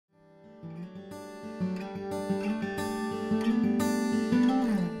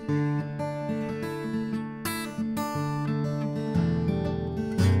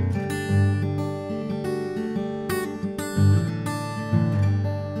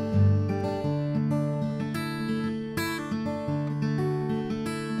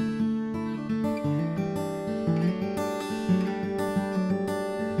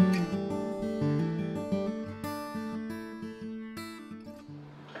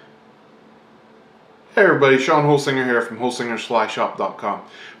Hey everybody, Sean Holsinger here from HolsingerFlyShop.com.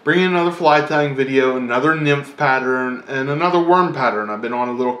 Bringing another fly tying video, another nymph pattern, and another worm pattern. I've been on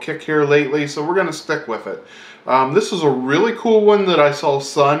a little kick here lately, so we're going to stick with it. This is a really cool one that I saw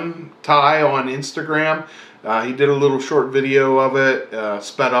Sun tie on Instagram. He did a little short video of it,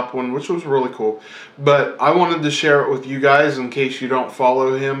 sped up one, which was really cool. But I wanted to share it with you guys in case you don't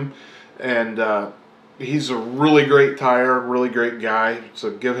follow him. And he's a really great tyer, really great guy,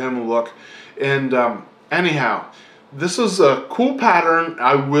 so give him a look. And anyhow, this is a cool pattern.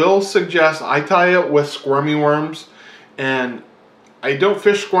 I will suggest I tie it with squirmy worms, and I don't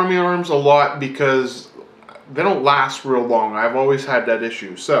fish squirmy worms a lot because they don't last real long. I've always had that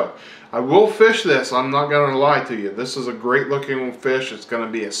issue. So I will fish this. I'm not going to lie to you. This is a great looking fish. It's going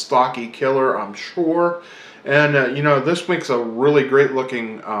to be a stocky killer, I'm sure. And you know, this makes a really great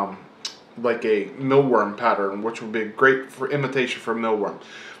looking like a millworm pattern, which would be great for imitation for millworm.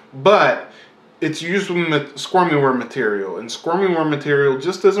 But it's used with squirmy worm material, and squirmy worm material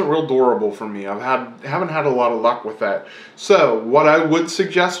just isn't real durable for me. Haven't had a lot of luck with that. So what I would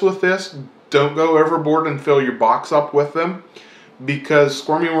suggest with this, don't go overboard and fill your box up with them, because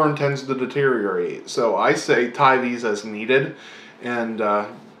squirmy worm tends to deteriorate. So I say tie these as needed, and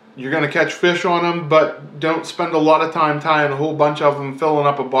you're going to catch fish on them, but don't spend a lot of time tying a whole bunch of them, filling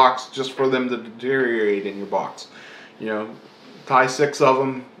up a box just for them to deteriorate in your box. You know, tie 6 of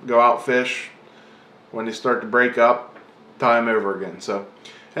them, go out fish. When they start to break up, tie them over again. So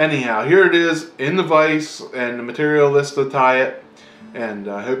anyhow, here it is in the vise and the material list to tie it, and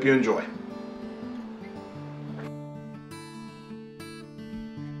I hope you enjoy.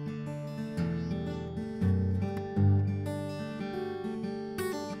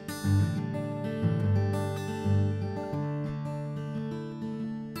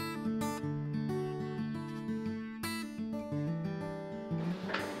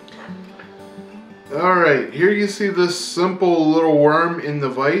 Alright, here you see this simple little worm in the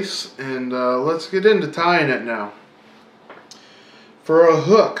vise, and let's get into tying it now. For a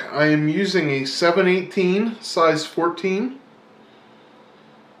hook, I am using a 7/18 size 14,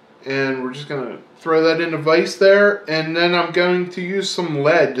 and we're just going to throw that in the vise there, and then I'm going to use some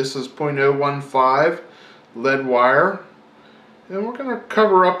lead. This is 0.015 lead wire, and we're going to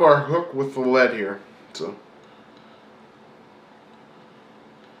cover up our hook with the lead here. So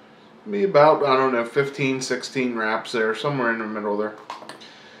be about, I don't know, 15, 16 wraps there, somewhere in the middle there.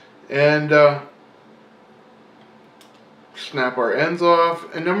 And snap our ends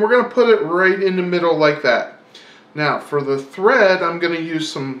off, and then we're going to put it right in the middle like that. Now for the thread, I'm going to use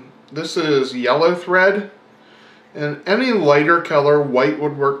some, this is yellow thread, and any lighter color, white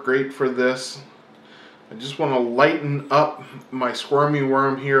would work great for this. I just want to lighten up my squirmy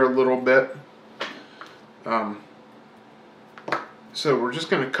worm here a little bit. So we're just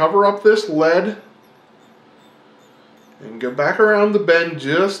going to cover up this lead and go back around the bend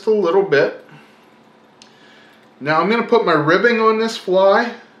just a little bit. Now I'm going to put my ribbing on this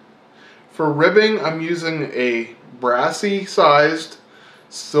fly. For ribbing, I'm using a Brassie sized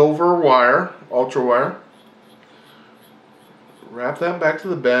silver wire, ultra wire. Wrap that back to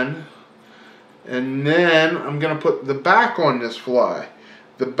the bend, and then I'm going to put the back on this fly.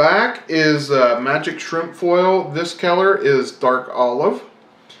 The back is magic shrimp foil. This color is dark olive.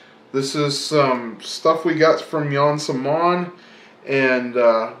 This is some stuff we got from Jan Simon, and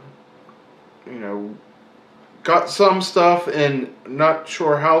you know, got some stuff and not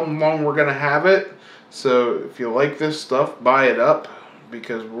sure how long we're gonna have it. So if you like this stuff, buy it up,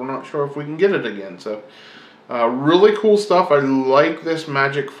 because we're not sure if we can get it again. So really cool stuff. I like this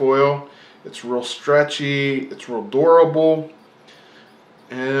magic foil. It's real stretchy. It's real durable.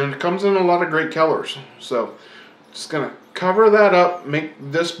 And it comes in a lot of great colors. So just going to cover that up, make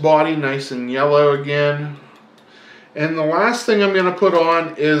this body nice and yellow again. And the last thing I'm going to put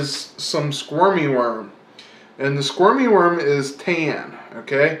on is some squirmy worm. And the squirmy worm is tan,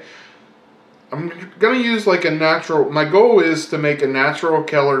 okay? I'm going to use like a natural, my goal is to make a natural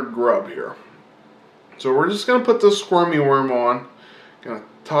colored grub here. So we're just going to put the squirmy worm on. Going to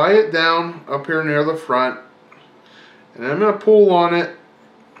tie it down up here near the front. And then I'm going to pull on it.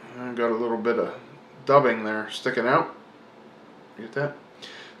 I got a little bit of dubbing there sticking out. Get that?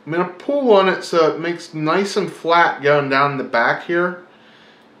 I'm going to pull on it so it makes nice and flat going down the back here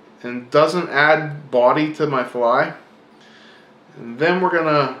and doesn't add body to my fly. And then we're going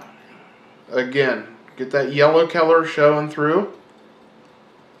to, again, get that yellow color showing through.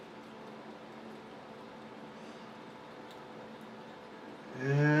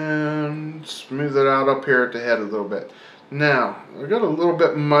 And smooth it out up here at the head a little bit. Now, I got a little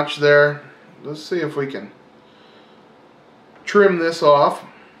bit much there. Let's see if we can trim this off.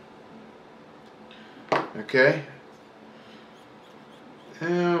 Okay.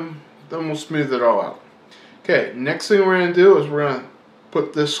 And then we'll smooth it all out. Okay, next thing we're going to do is we're going to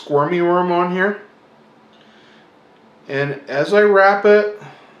put this squirmy worm on here. And as I wrap it,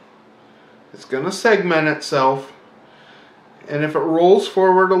 it's going to segment itself. And if it rolls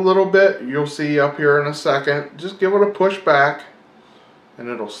forward a little bit, you'll see up here in a second, just give it a push back and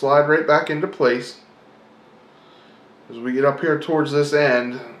it'll slide right back into place. As we get up here towards this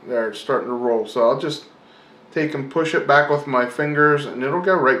end, there, it's starting to roll. So I'll just take and push it back with my fingers and it'll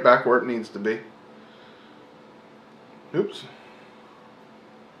go right back where it needs to be. Oops.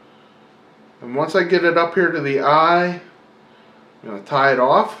 And once I get it up here to the eye, I'm going to tie it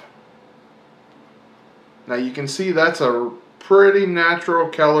off. Now you can see that's a pretty natural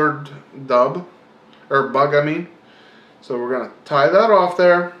colored bug I mean. So we're going to tie that off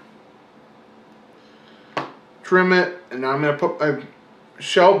there, trim it, and now I'm going to put my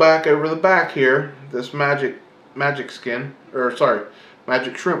shell back over the back here, this magic skin, or sorry,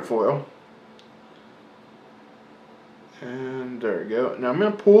 magic shrimp foil. And there we go. Now I'm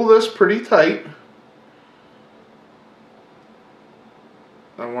going to pull this pretty tight.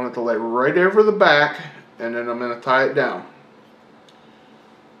 I want it to lay right over the back, and then I'm going to tie it down.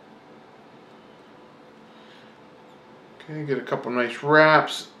 Okay, get a couple nice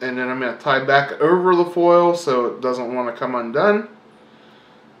wraps, and then I'm going to tie back over the foil so it doesn't want to come undone.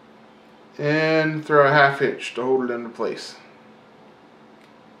 And throw a half hitch to hold it into place.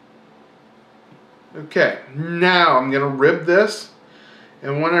 Okay, now I'm going to rib this,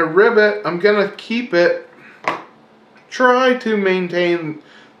 and when I rib it, I'm going to keep it, try to maintain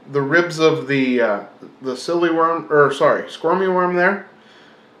the ribs of the squirmy worm there.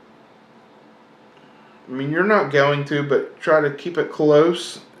 I mean, you're not going to, but try to keep it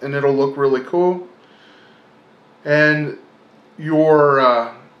close and it'll look really cool. And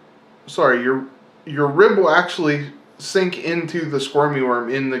your rib will actually sink into the squirmy worm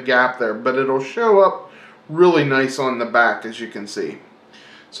in the gap there, but it'll show up really nice on the back, as you can see.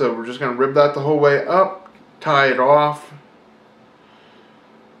 So we're just going to rib that the whole way up, tie it off,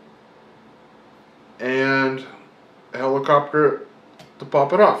 and helicopter to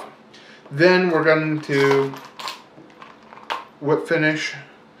pop it off. Then we're going to whip finish,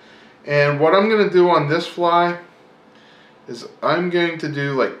 and what I'm going to do on this fly is I'm going to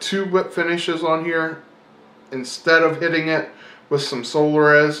do like 2 whip finishes on here instead of hitting it with some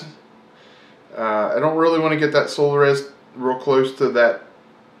Solares. I don't really want to get that Solares real close to that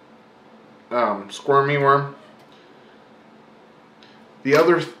squirmy worm. The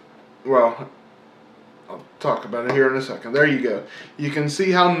other, well, I'll talk about it here in a second. There you go. You can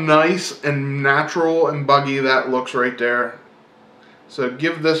see how nice and natural and buggy that looks right there. So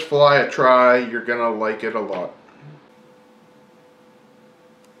give this fly a try. You're going to like it a lot.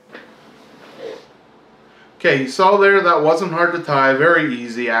 Okay, you saw there that wasn't hard to tie. Very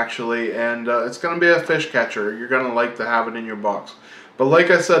easy actually. And it's going to be a fish catcher. You're going to like to have it in your box. But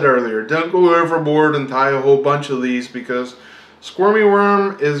like I said earlier, don't go overboard and tie a whole bunch of these, because squirmy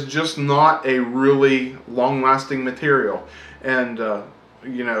worm is just not a really long-lasting material, and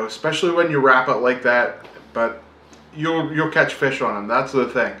you know, especially when you wrap it like that. But you'll catch fish on them. That's the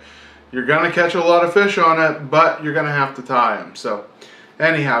thing. You're gonna catch a lot of fish on it, but you're gonna have to tie them. So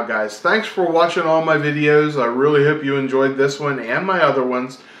anyhow, guys, thanks for watching all my videos. I really hope you enjoyed this one and my other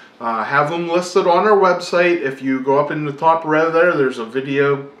ones. Have them listed on our website. If you go up in the top row there, there's a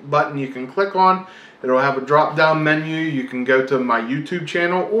video button you can click on. It'll have a drop down menu. You can go to my YouTube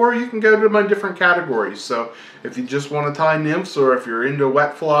channel, or you can go to my different categories. So if you just want to tie nymphs, or if you're into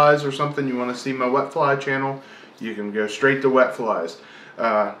wet flies or something, you want to see my wet fly channel, you can go straight to wet flies.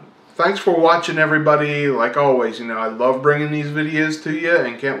 Thanks for watching, everybody. Like always, you know, I love bringing these videos to you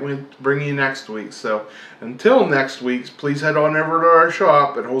and can't wait to bring you next week. So until next week, please head on over to our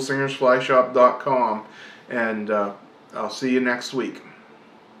shop at holsingersflyshop.com, and I'll see you next week.